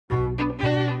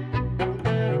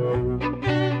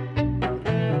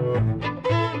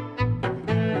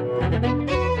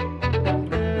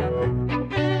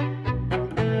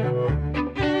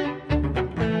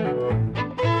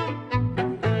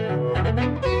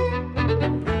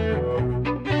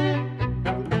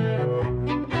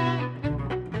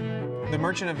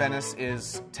Merchant of Venice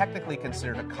is technically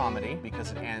considered a comedy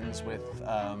because it ends with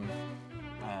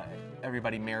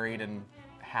everybody married and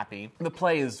happy. The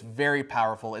play is very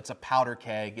powerful. It's a powder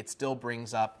keg. It still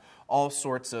brings up all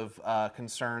sorts of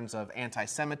concerns of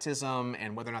anti-Semitism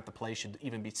and whether or not the play should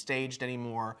even be staged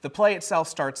anymore. The play itself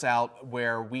starts out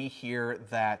where we hear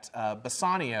that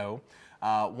Bassanio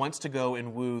wants to go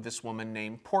and woo this woman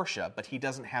named Portia, but he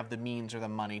doesn't have the means or the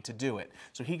money to do it.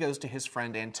 So he goes to his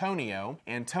friend Antonio.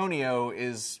 Antonio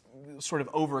is sort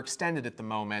of overextended at the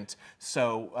moment,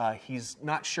 so he's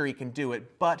not sure he can do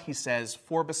it, but he says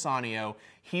for Bassanio,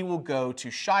 he will go to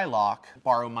Shylock,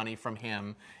 borrow money from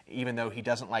him, even though he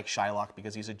doesn't like Shylock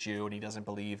because he's a Jew and he doesn't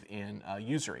believe in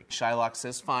usury. Shylock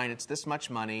says, fine, it's this much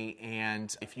money,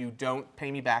 and if you don't pay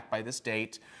me back by this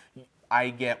date, I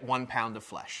get 1 pound of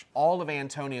flesh. All of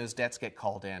Antonio's debts get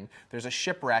called in. There's a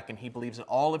shipwreck, and he believes that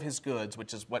all of his goods,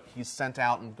 which is what he's sent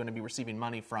out and going to be receiving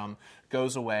money from,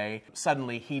 goes away.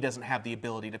 Suddenly, he doesn't have the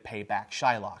ability to pay back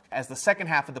Shylock. As the second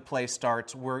half of the play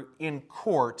starts, we're in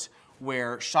court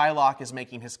where Shylock is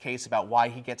making his case about why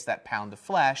he gets that pound of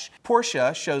flesh.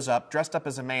 Portia shows up, dressed up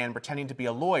as a man, pretending to be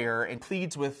a lawyer, and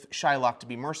pleads with Shylock to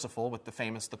be merciful, with the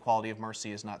famous, "The quality of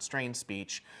mercy is not strained"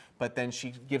 speech. But then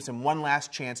she gives him one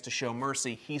last chance to show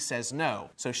mercy. He says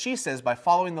no. So she says, by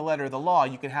following the letter of the law,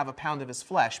 you can have a pound of his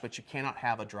flesh, but you cannot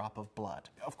have a drop of blood.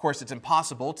 Of course, it's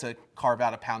impossible to carve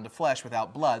out a pound of flesh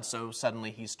without blood, so suddenly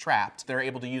he's trapped. They're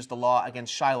able to use the law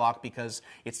against Shylock because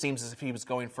it seems as if he was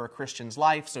going for a Christian's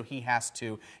life, so he has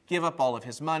to give up all of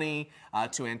his money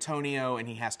to Antonio, and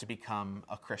he has to become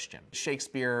a Christian.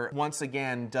 Shakespeare, once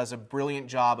again, does a brilliant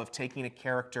job of taking a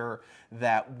character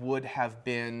that would have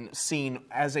been seen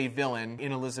as a villain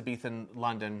in Elizabethan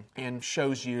London and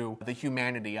shows you the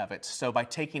humanity of it. So by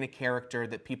taking a character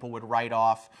that people would write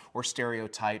off or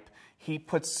stereotype, he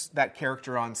puts that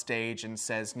character on stage and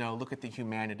says, no, look at the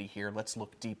humanity here, let's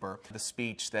look deeper. The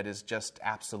speech that is just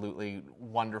absolutely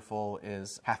wonderful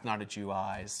is "Hath not a Jew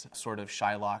eyes?" Sort of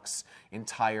Shylock's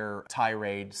entire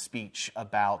tirade speech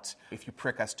about, if you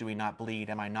prick us, do we not bleed?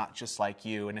 Am I not just like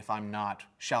you? And if I'm not,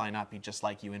 shall I not be just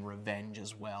like you in revenge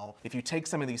as well? If you take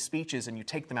some of these speeches and you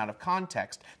take them out of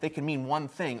context, they can mean one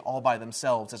thing all by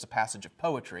themselves as a passage of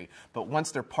poetry, but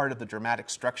once they're part of the dramatic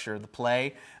structure of the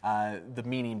play, the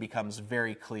meaning becomes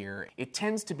very clear. It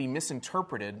tends to be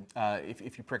misinterpreted,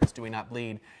 if you prick us, do we not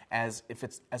bleed, as if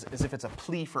it's a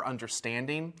plea for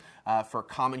understanding, for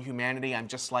common humanity. I'm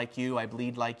just like you, I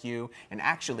bleed like you, and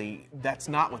actually that's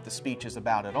not what the speech is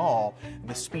about at all.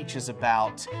 The speech is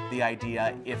about the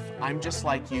idea, if I'm just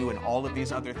like you and all of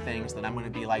these other things, then I'm going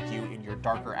to be like you in your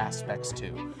darker aspects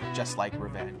too, just like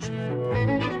revenge.